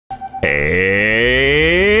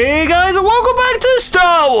Hey guys, and welcome back to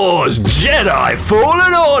Star Wars Jedi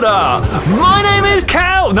Fallen Order. My name is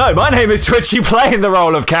Cal. No, my name is Twitchi, playing the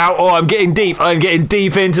role of Cal. Oh, I'm getting deep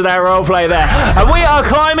into that roleplay there. And we are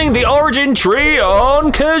climbing the origin tree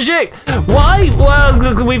on Kashyyyk. Why?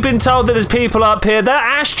 Well, we've been told that there's people up here. They're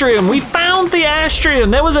Astrium. We found the Astrium.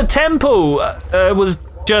 There was a temple. It was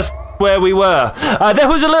just where we were. There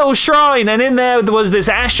was a little shrine, and in there was this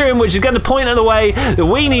Astrium, which is going to point in the way that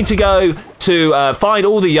we need to go to find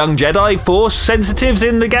all the young Jedi Force sensitives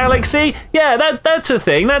in the galaxy. Yeah, that's a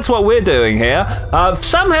thing. That's what we're doing here.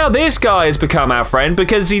 Somehow this guy has become our friend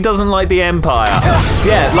because he doesn't like the Empire.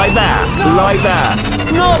 Yeah, like that. Like that.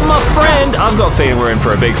 Not my friend. I've got a feeling we're in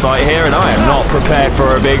for a big fight here, and I am not prepared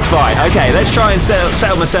for a big fight. Okay, let's try and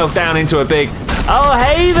settle myself down into a big... Oh,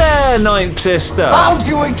 hey there, Ninth Sister. Found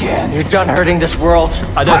you again. You're done hurting this world.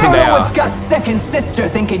 I don't think they are. I don't know what's got second sister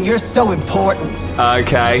thinking you're so important.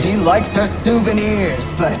 Okay. She likes her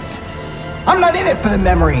souvenirs, but I'm not in it for the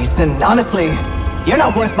memories, and honestly, you're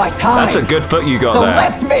not worth my time. That's a good foot you got so there. So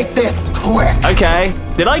let's make this quick. Okay.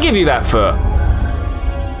 Did I give you that foot?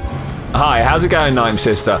 Hi, how's it going, Ninth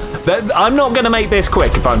Sister? I'm not going to make this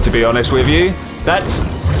quick, if I'm to be honest with you. That's...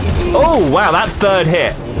 Oh, wow, that third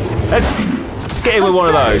hit. Let's get in with one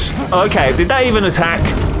of those. Okay, did that even attack?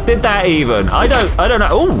 Did that even? I don't know.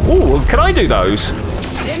 Oh, can I do those?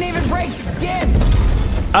 Didn't even break the skin.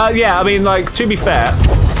 Yeah, I mean, like, to be fair.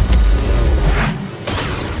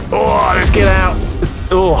 Oh, let's get out.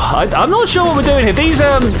 Oh, I'm not sure what we're doing here.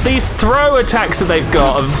 These throw attacks that they've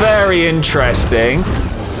got are very interesting.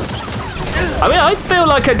 I mean, I feel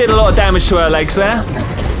like I did a lot of damage to her legs there.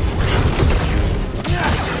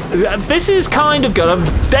 This is kind of good. I'm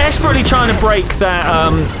desperately trying to break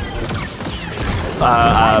that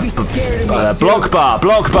block bar.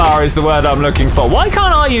 Block bar is the word I'm looking for. Why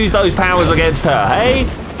can't I use those powers against her, hey?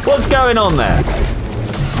 What's going on there?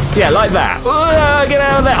 Yeah, like that. Get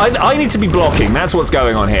out of there. I need to be blocking. That's what's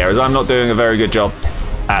going on here, as I'm not doing a very good job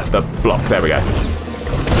at the block. There we go.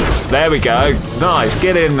 There we go. Nice.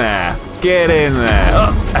 Get in there. Get in there.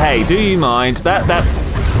 Oh, hey, do you mind? That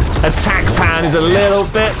attack pan is a little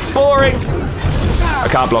bit boring. I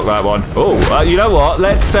can't block that one. Oh, you know what?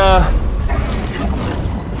 Let's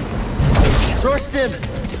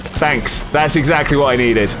Thanks. That's exactly what I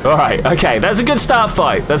needed. All right. Okay. That's a good start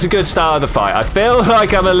fight. That's a good start of the fight. I feel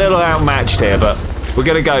like I'm a little outmatched here, but we're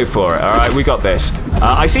gonna go for it. All right. We got this.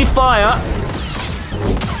 I see fire.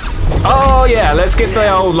 Oh yeah. Let's get the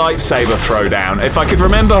old lightsaber throwdown. If I could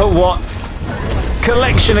remember what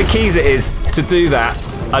collection of keys it is to do that,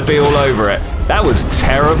 I'd be all over it. That was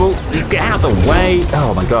terrible. Get out of the way.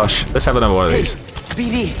 Oh my gosh. Let's have another one of these.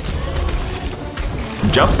 BD.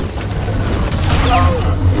 Jump.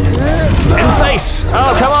 In the face.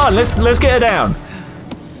 Oh, come on. Let's get her down.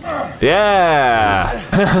 Yeah.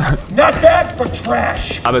 Not bad for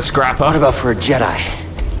trash. I'm a scrapper. What about for a Jedi?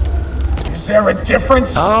 Is there a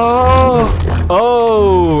difference? Oh,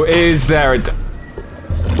 is there a...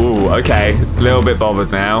 Ooh, okay. A little bit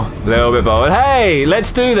bothered now. A little bit bothered. Hey,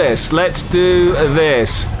 let's do this. Let's do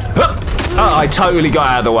this. Oh, I totally got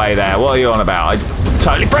out of the way there. What are you on about? I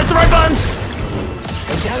totally pressed the right buttons.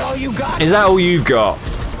 Is that all you got? Is that all you've got?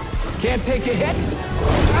 Can't take a hit?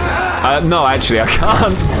 No, actually, I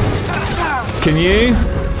can't. Can you?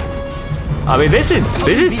 I mean, this is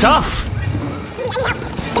tough.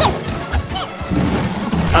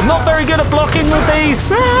 I'm not very good at blocking with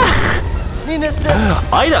these.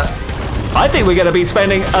 I think we're going to be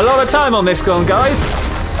spending a lot of time on this one, guys.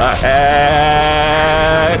 X.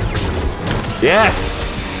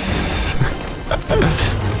 Yes.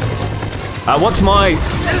 What's my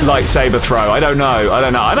lightsaber throw? I don't know.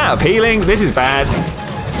 I'm out of healing. This is bad.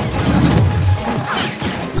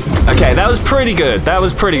 Okay, that was pretty good.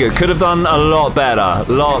 Could have done a lot better.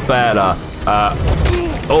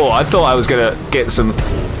 Oh, I thought I was gonna get some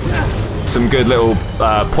good little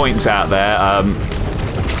points out there.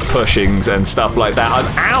 Pushings and stuff like that. I'm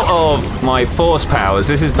out of my force powers.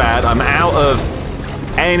 This is bad. I'm out of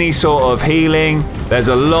any sort of healing. There's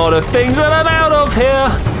a lot of things that I'm out of here.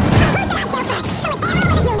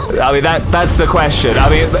 I mean, that's the question. I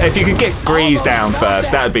mean, if you could get Grease down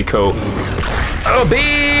first, that would be cool. Oh, B!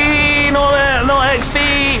 Not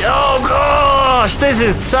XB! Oh, gosh! This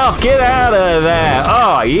is tough. Get out of there.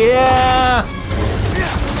 Oh, yeah!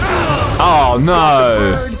 Oh,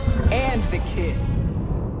 no. And the kid.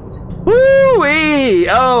 Woo-wee!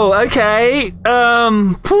 Oh, okay.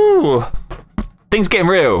 Things getting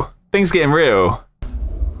real.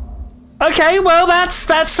 Okay, well, that's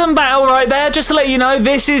some battle right there. Just to let you know,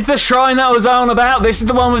 this is the shrine that I was on about. This is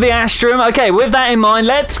the one with the Astrum. Okay, with that in mind,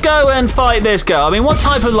 let's go and fight this girl. I mean, what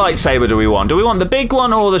type of lightsaber do we want? Do we want the big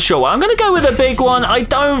one or the short one? I'm going to go with the big one. I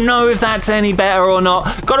don't know if that's any better or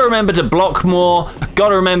not. Got to remember to block more. Got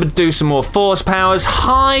to remember to do some more force powers.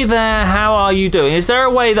 Hi there, how are you doing? Is there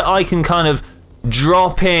a way that I can kind of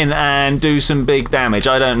drop in and do some big damage?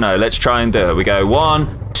 I don't know. Let's try and do it. We go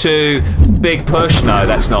 1, 2, big push. No,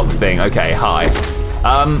 that's not the thing. Okay, hi.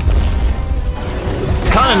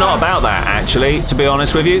 Kind of not about that, actually, to be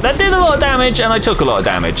honest with you. That did a lot of damage, and I took a lot of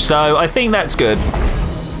damage, so I think that's good.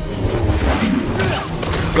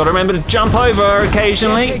 Got to remember to jump over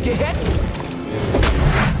occasionally.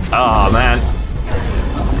 Oh, man.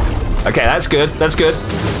 Okay, that's good. That's good.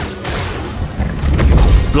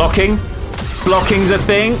 Blocking. Blocking's a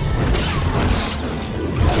thing.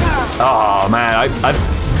 Oh, man. I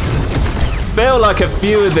feel like a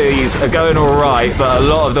few of these are going all right, but a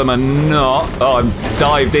lot of them are not. Oh, I'm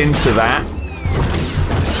dived into that.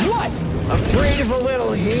 What? Afraid of a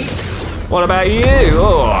little heat? What about you?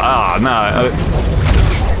 Oh, no.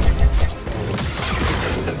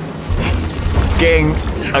 Getting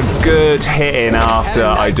a good hit in after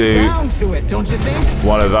I do it, don't you think?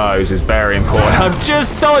 one of those is very important. I'm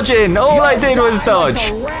just dodging. All I did was dodge.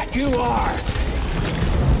 Like a rat you are.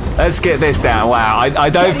 Let's get this down. Wow, I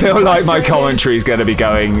don't feel like my commentary is going to be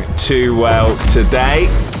going too well today.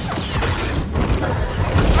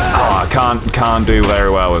 Oh, I can't do very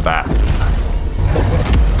well with that.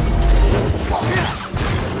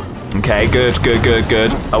 Okay, good.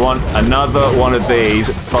 I want another one of these,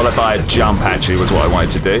 followed by a jump, actually, was what I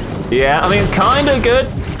wanted to do. Yeah, I mean, kind of good.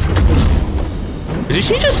 Did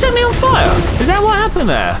she just set me on fire? Is that what happened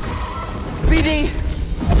there? BD.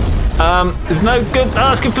 There's no good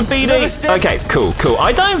asking for BD. Okay, cool.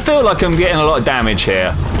 I don't feel like I'm getting a lot of damage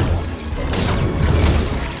here.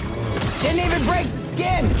 Didn't even break the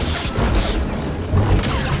skin.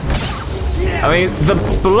 I mean, the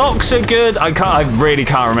blocks are good. I really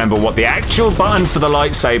can't remember what the actual button for the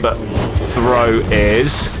lightsaber throw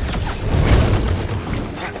is.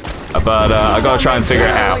 But I gotta try and figure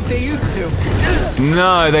it out. Like they used to.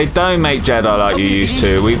 No, they don't make Jedi like you used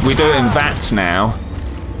to. We do it in VATS now.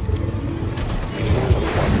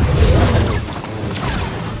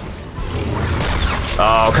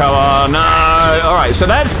 Oh, come on, no. All right, so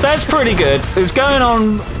that's pretty good. It's going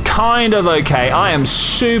on kind of okay. I am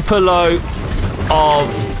super low of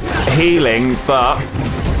healing, but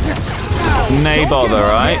nay bother,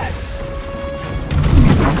 right?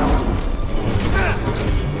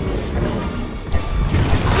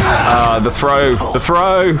 The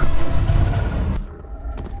throw.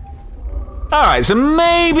 All right, so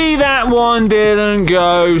maybe that one didn't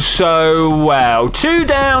go so well. 2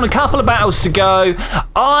 down, a couple of battles to go.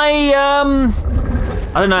 I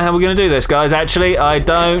don't know how we're gonna do this, guys. Actually, I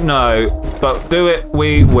don't know, but do it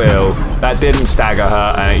we will. That didn't stagger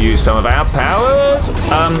her, and it used some of our powers.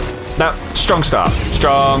 That strong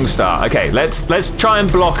start. Okay, let's try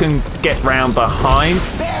and block and get round behind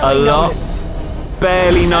a lot.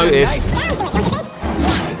 Barely noticed.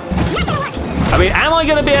 I mean, am I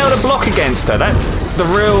going to be able to block against her? That's the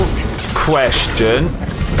real question.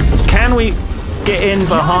 Can we get in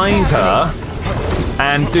behind her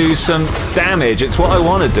and do some damage? It's what I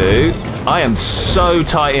want to do. I am so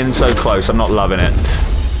tight in, so close. I'm not loving it.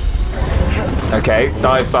 Okay,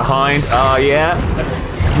 dive behind. Oh, yeah.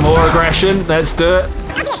 More aggression. Let's do it.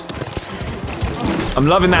 I'm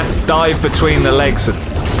loving that dive between the legs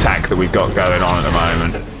attack that we've got going on at the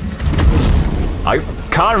moment. I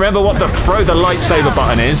can't remember what the throw the lightsaber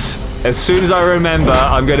button is. As soon as I remember,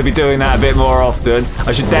 I'm going to be doing that a bit more often.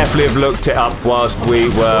 I should definitely have looked it up whilst we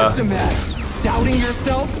were... What's the matter? Doubting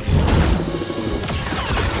yourself?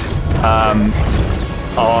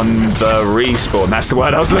 On the respawn. That's the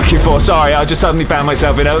word I was looking for. Sorry, I just suddenly found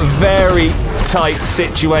myself in a very tight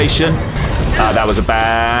situation. That was a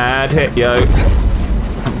bad hit, yo.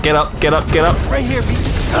 Get up. Right here, B.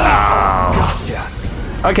 Oh. Gotcha.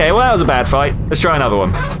 Okay, well, that was a bad fight. Let's try another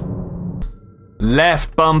one.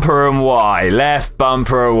 Left bumper and Y. Left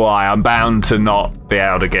bumper and Y. I'm bound to not be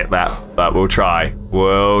able to get that, but we'll try.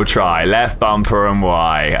 Left bumper and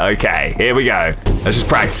Y. Okay, here we go. Let's just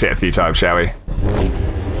practice it a few times, shall we?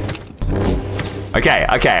 Okay,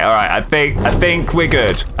 all right. I think we're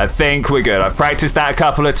good. I've practiced that a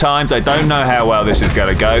couple of times. I don't know how well this is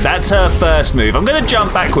going to go. That's her first move. I'm going to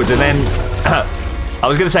jump backwards and then... I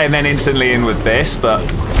was going to say and then instantly in with this, but...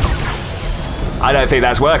 I don't think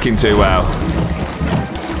that's working too well.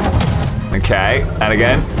 Okay, and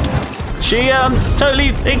again. She totally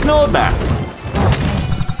ignored that.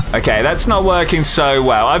 Okay, that's not working so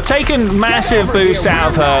well. I've taken massive boosts out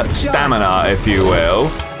of her stamina, if you will.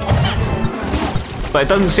 But it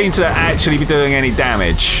doesn't seem to actually be doing any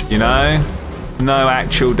damage, you know? No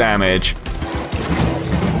actual damage.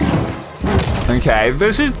 Okay,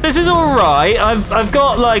 this is all right. I've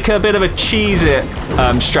got like a bit of a cheese-it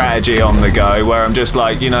strategy on the go, where I'm just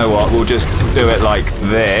like, you know what? We'll just do it like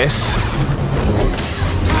this.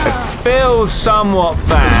 It feels somewhat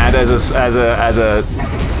bad as a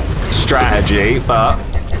strategy, but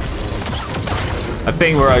I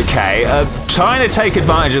think we're okay. Trying to take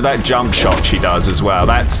advantage of that jump shot she does as well.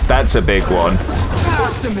 That's a big one.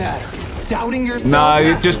 What's the matter? Doubting yourself? No,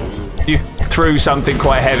 you threw something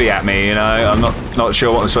quite heavy at me, you know? I'm not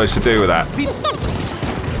sure what I'm supposed to do with that.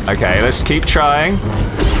 Okay, let's keep trying.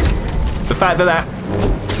 The fact that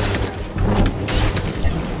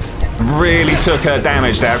really took her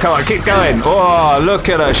damage there. Come on, keep going. Oh, look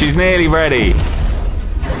at her. She's nearly ready.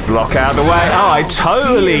 Block out of the way. Oh, I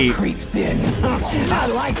totally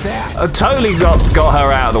got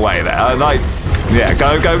her out of the way there. Yeah, go.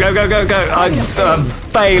 I'm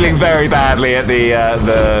failing very badly at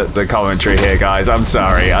the commentary here, guys. I'm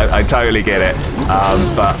sorry. I totally get it.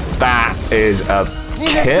 But that is a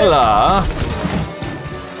killer.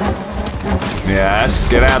 Yes,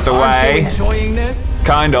 get out the way. Enjoying this?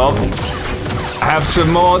 Kind of. Have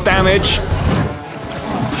some more damage.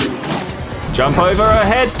 Jump over her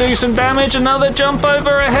head, do some damage. Another jump over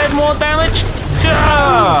her head, more damage.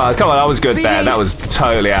 Ah, come on, that was good there. That was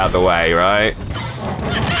totally out of the way, right?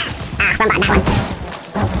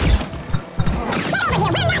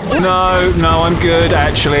 No, I'm good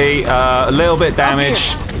actually. A little bit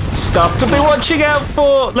damaged. Stuff to be watching out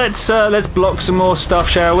for. Let's block some more stuff,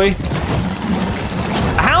 shall we?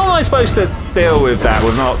 How am I supposed to deal with that?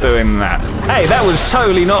 With not doing that? Hey, that was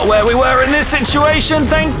totally not where we were in this situation.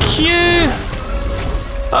 Thank you.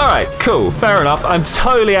 All right, cool, fair enough. I'm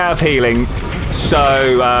totally out of healing,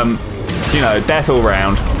 so you know, death all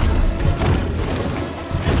round.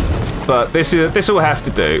 But this will have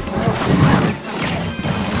to do.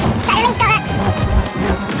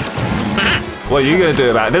 What are you gonna do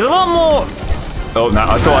about it? There's a lot more. Oh no,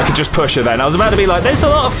 I thought I could just push her then. I was about to be like, there's a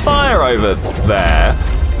lot of fire over there.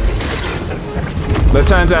 But it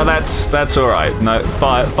turns out that's all right. No,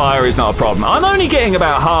 fire is not a problem. I'm only getting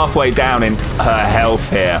about halfway down in her health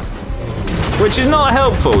here, which is not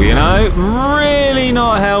helpful, you know? Really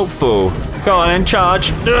not helpful. Go on and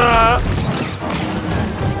charge.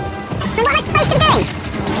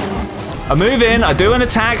 I move in, I do an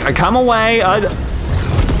attack, I come away,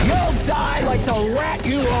 You'll die like the rat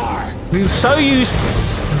you are. So you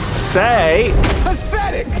say.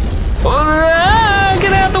 Pathetic.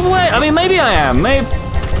 Get out the way. I mean, maybe I am.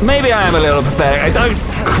 Maybe I am a little pathetic. I don't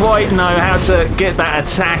quite know how to get that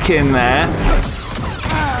attack in there.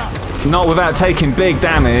 Not without taking big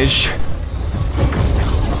damage.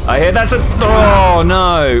 I hear that's a. Oh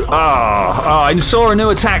no. Oh, I saw a new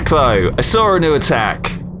attack though. I saw a new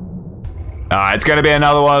attack. It's going to be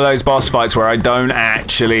another one of those boss fights where I don't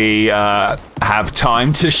actually have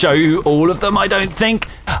time to show you all of them, I don't think.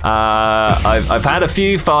 I've had a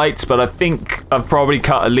few fights, but I think I've probably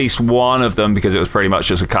cut at least one of them because it was pretty much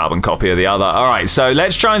just a carbon copy of the other. All right, so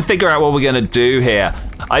let's try and figure out what we're going to do here.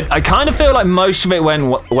 I kind of feel like most of it went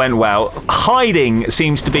well. Hiding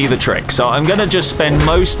seems to be the trick, so I'm going to just spend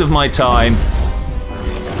most of my time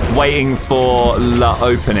waiting for the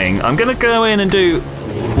opening. I'm going to go in and do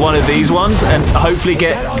one of these ones and hopefully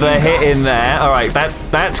get the hit in there. All right,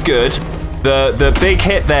 that's good. The big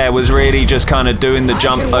hit there was really just kind of doing the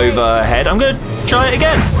jump over her head. I'm gonna try it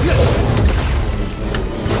again.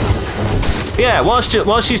 Yeah,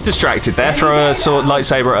 while she's distracted there, throw a sword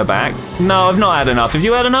lightsaber at her back. No, I've not had enough. Have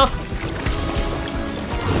you had enough?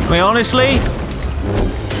 I mean, honestly,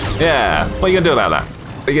 yeah. What are you gonna do about that?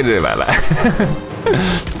 What are you gonna do about that?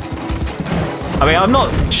 I mean, I'm not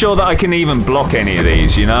sure that I can even block any of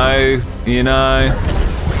these, you know?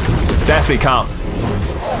 Definitely can't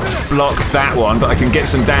block that one, but I can get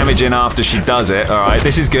some damage in after she does it. All right,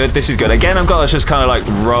 this is good, Again, I've got to just kind of like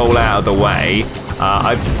roll out of the way.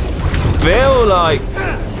 I feel like,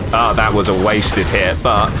 oh, that was a wasted hit,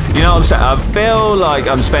 but you know what I'm saying? I feel like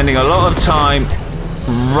I'm spending a lot of time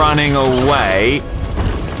running away.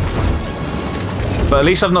 But at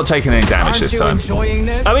least I've not taken any damage this time.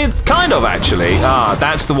 I mean, kind of actually.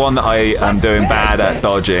 That's the one that I am doing bad at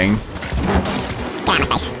dodging.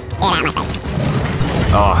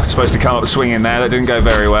 Oh, supposed to come up swinging there. That didn't go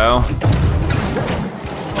very well.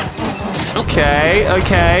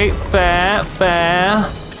 Okay, fair.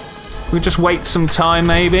 We just wait some time,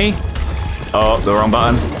 maybe. Oh, the wrong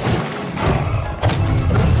button.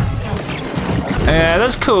 Yeah,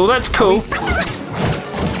 that's cool, that's cool.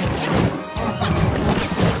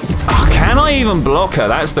 Oh, can I even block her?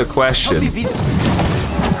 That's the question.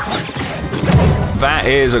 That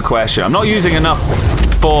is a question. I'm not using enough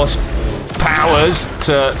force powers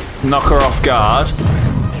to knock her off guard.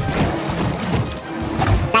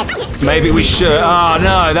 Maybe we should. Oh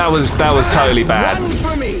no, that was totally bad.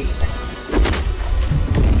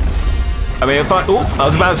 I mean, if I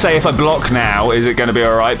was about to say if I block now, is it going to be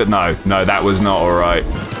all right? But no, that was not all right.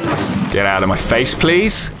 Get out of my face,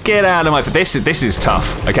 please. Get out of my face. This is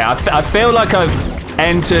tough. Okay, I feel like I've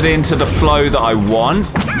entered into the flow that I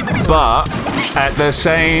want, but at the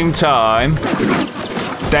same time,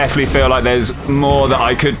 definitely feel like there's more that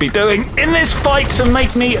I could be doing in this fight to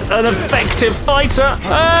make me an effective fighter.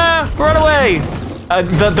 Run away.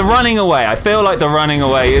 The running away. I feel like the running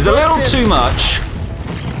away is a little too much.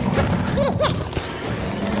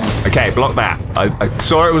 Okay, block that. I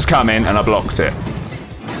saw it was coming and I blocked it.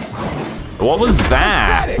 What was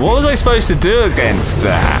that? What was I supposed to do against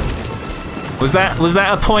that? Was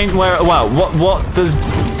that a point where, well, what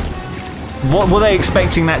were they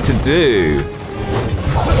expecting that to do?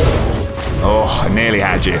 Oh, I nearly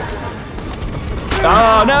had you.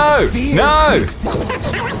 Oh no! No!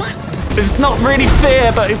 It's not really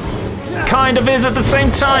fair, but it kind of is at the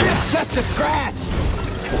same time. Just a scratch.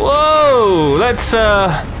 Whoa! Let's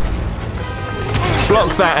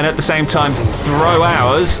block that and at the same time throw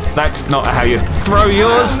ours. That's not how you throw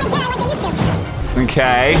yours.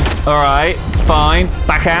 Okay, alright, fine.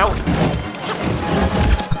 Back out.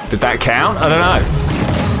 Did that count? I don't know.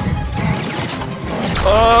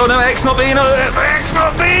 Oh, no, X not B, no, X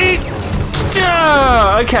not B!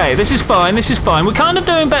 Okay, this is fine, this is fine. We're kind of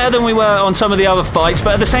doing better than we were on some of the other fights,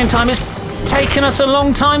 but at the same time, it's taken us a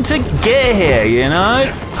long time to get here, you know?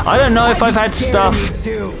 I don't know if I've had stuff,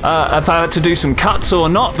 if I've had to do some cuts or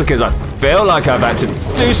not, because I feel like I've had to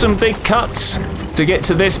do some big cuts to get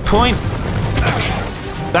to this point.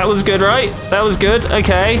 That was good, right? That was good,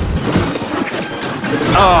 okay.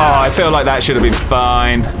 Oh, I feel like that should have been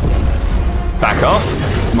fine. Back off.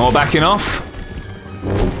 More backing off.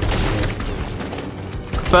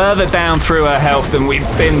 Further down through her health than we've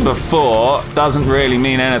been before doesn't really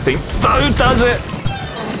mean anything, though, does it?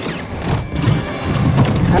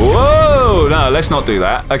 Whoa! No, let's not do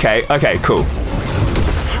that. Okay, cool.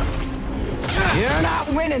 You're not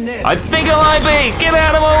winning this. I think I might be. Get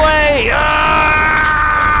out of my way! Ah!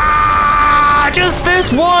 Just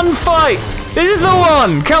this one fight. This is the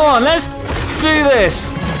one. Come on, let's do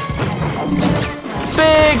this.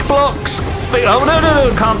 Big blocks. Big, oh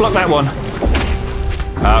no, can't block that one.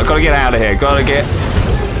 Gotta get out of here. Gotta get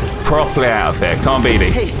properly out of here. Come on,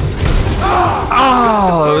 BB.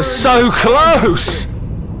 Oh, it was so close.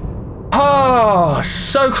 Oh,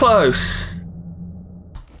 so close.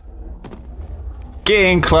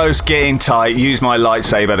 Getting close, getting tight. Use my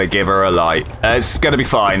lightsaber to give her a light. It's gonna be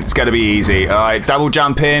fine. It's gonna be easy. All right, double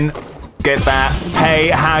jump in. Get that. Hey,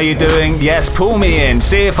 how you doing? Yes, pull me in.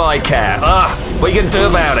 See if I care. What are you gonna do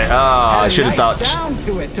about it? I should have dodged. Down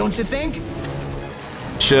to it, don't you think?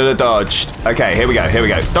 Should have dodged. Okay, here we go.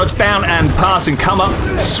 Dodge down and pass and come up,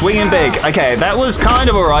 swinging big. Okay, that was kind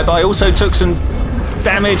of alright, but I also took some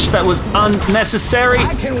damage that was unnecessary.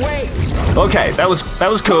 I can wait. Okay, that was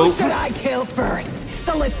cool. Who should I kill first?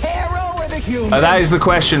 The Latero or the human? That is the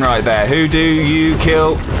question right there. Who do you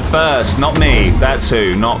kill first? Not me. That's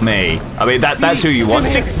who, not me. I mean, that's who you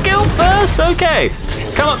want to kill first. Okay,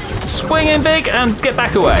 come up, swing in big and get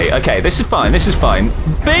back away. Okay, this is fine.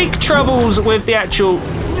 Big troubles with the actual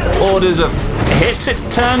orders of hits, it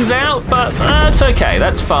turns out, but that's okay.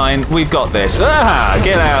 That's fine. We've got this.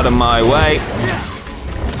 Get out of my way.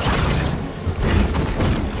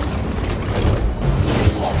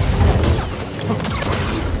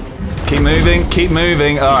 Keep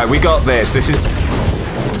moving. All right, we got this. This is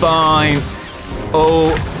fine.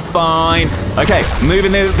 Oh, fine. Okay,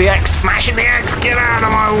 moving the X, smashing the X. Get out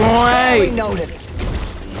of my way.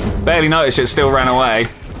 Barely noticed it, still ran away.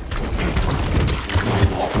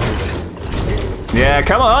 Yeah,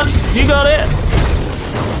 come on. You got it.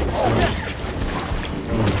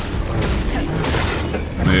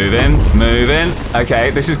 Moving.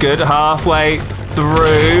 Okay, this is good. Halfway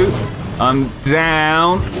through. I'm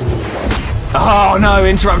down. Oh no,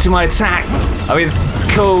 interrupting my attack. I mean,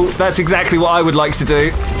 cool, that's exactly what I would like to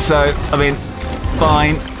do. So, I mean,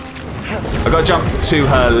 fine. I gotta jump to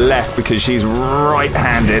her left because she's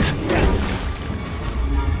right-handed.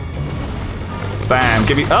 Bam,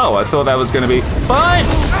 give me, oh, I thought that was gonna be fine.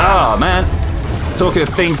 Oh man, talking of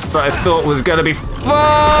things that I thought was gonna be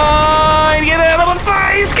fine. Get out of my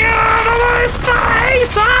face, get out of my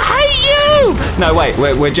face, I hate you. No, wait,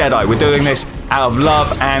 we're Jedi. We're doing this out of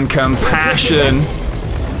love and compassion.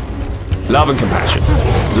 Love and compassion.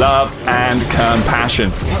 Love and compassion.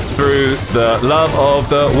 Through the love of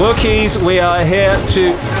the Wookiees, we are here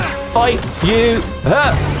to fight you.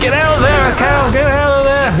 Get out of there, Cal. Get out of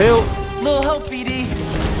there. Hill. Little help, BD.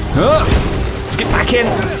 Let's get back in.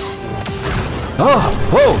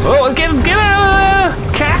 Oh, get out of there,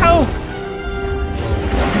 Cal.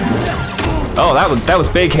 Oh, that was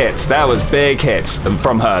big hits. That was big hits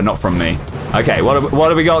from her, not from me. Okay, what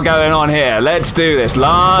have we got going on here? Let's do this.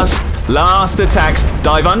 Last attacks.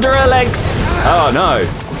 Dive under her legs. Oh no.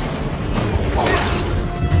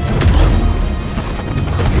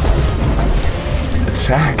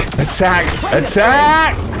 Attack! I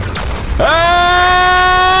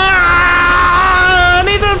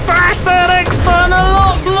need to bash that X-Button a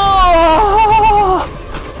lot more!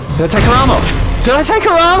 Did I take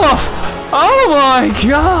her arm off? Oh my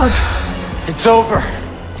god! It's over.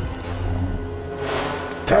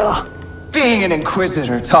 Taylor. Being an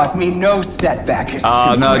Inquisitor taught me no setback is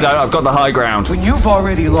Oh, too no, great. don't. I've got the high ground. When you've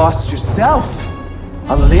already lost yourself,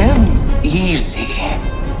 a limb's easy.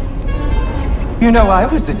 You know, I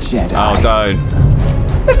was a Jedi. Oh, don't.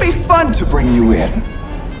 It'd be fun to bring you in.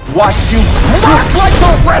 Watch you march like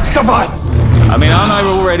the rest of us! I mean, aren't I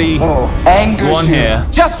already Angers one you. here?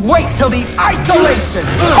 Just wait till the isolation,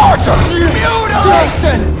 torture,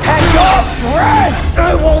 mutilation, and your breath!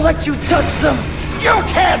 I won't let you touch them. You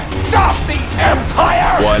can't stop the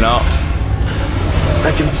Empire! Why not?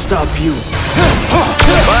 I can stop you.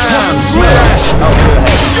 Bam! Smash!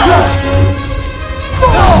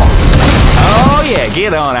 Oh yeah,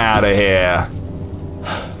 get on out of here.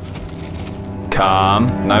 Calm,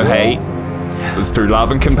 no hate. It was through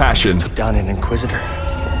love and compassion. Took down an Inquisitor.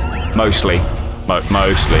 Mostly.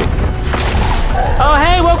 Mostly. Oh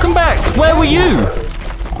hey, welcome back. Where were you?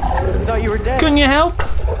 I thought you were dead. Couldn't you help?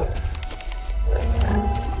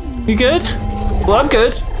 You good? Well, I'm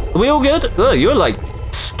good. Are we all good? Ugh, you're like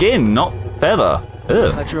skin, not feather.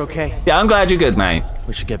 Ugh. Glad you're okay. Yeah, I'm glad you're good, mate.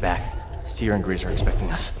 We should get back. Seer and Grease are expecting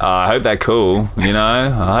us. I hope they're cool, you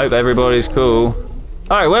know? I hope everybody's cool.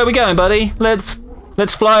 Alright, where are we going, buddy? Let's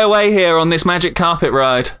fly away here on this magic carpet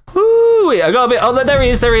ride. Woo! I got a bit. Oh, there he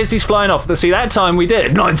is. He's flying off. See, that time we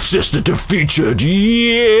did. Ninth Sister defeated.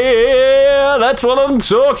 Yeah, that's what I'm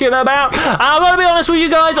talking about. I'm gonna be honest with you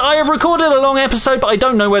guys. I have recorded a long episode, but I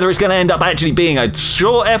don't know whether it's going to end up actually being a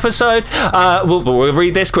short episode. We'll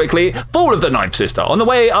read this quickly. Fall of the Ninth Sister. On the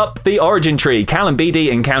way up the origin tree, Cal and BD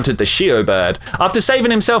encountered the Shio bird. After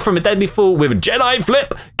saving himself from a deadly fall with a Jedi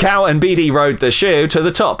flip, Cal and BD rode the Shio to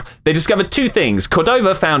the top. They discovered two things.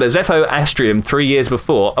 Cordova found a Zepho Astrium 3 years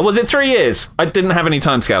before. Was it 3 years? I didn't have any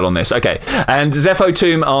timescale on this. Okay. And Zepho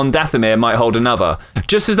tomb on Dathomir might hold another.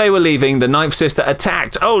 Just as they were leaving, the Ninth Sister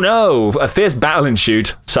attacked. Oh no! A fierce battle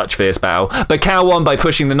ensued. Such fierce battle. But Cal won by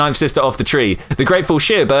pushing the Ninth Sister off the tree. The grateful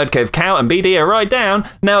Sheer Bird gave Cal and BD a ride down.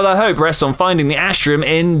 Now their hope rests on finding the Astrium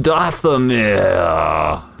in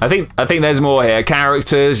Dathomir. I think there's more here.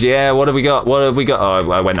 Characters, yeah, what have we got?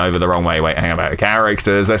 Oh, I went over the wrong way. Wait, hang about.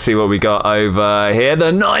 Characters, let's see what we got over here.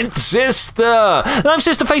 The Ninth Sister! The Ninth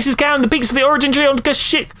Sister faces Cal in the peaks of the origin tree on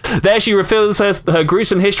Kashyyyk. There she reveals her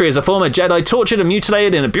gruesome history as a former Jedi, tortured and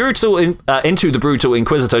mutilated into the brutal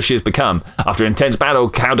Inquisitor she has become. After an intense battle,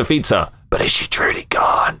 Cal defeats her. But is she truly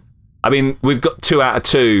gone? I mean, we've got 2 out of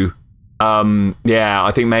 2. Yeah,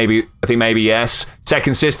 I think maybe yes.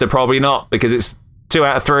 Second Sister, probably not, because it's 2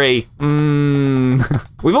 out of 3.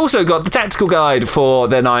 We've also got the tactical guide for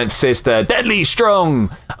the Ninth Sister. Deadly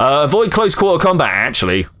strong. Avoid close quarter combat.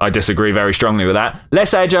 Actually, I disagree very strongly with that.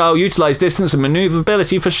 Less agile. Utilize distance and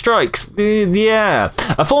maneuverability for strikes. Yeah.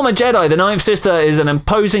 A former Jedi, the Ninth Sister is an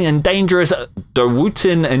imposing and dangerous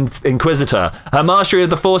Dawutin Inquisitor. Her mastery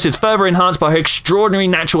of the Force is further enhanced by her extraordinary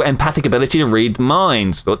natural empathic ability to read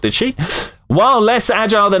minds. What did she? While less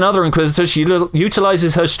agile than other Inquisitors, she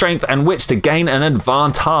utilizes her strength and wits to gain an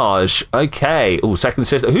advantage. Okay. Oh, Second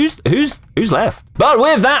Sister. Who's left? But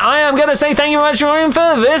with that, I am going to say thank you very much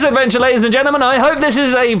for this adventure, ladies and gentlemen. I hope this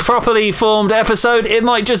is a properly formed episode. It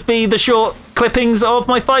might just be the short clippings of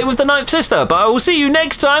my fight with the Ninth Sister, but I will see you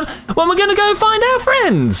next time when we're going to go find our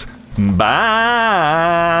friends. Bye.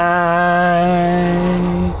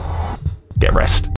 Get rest.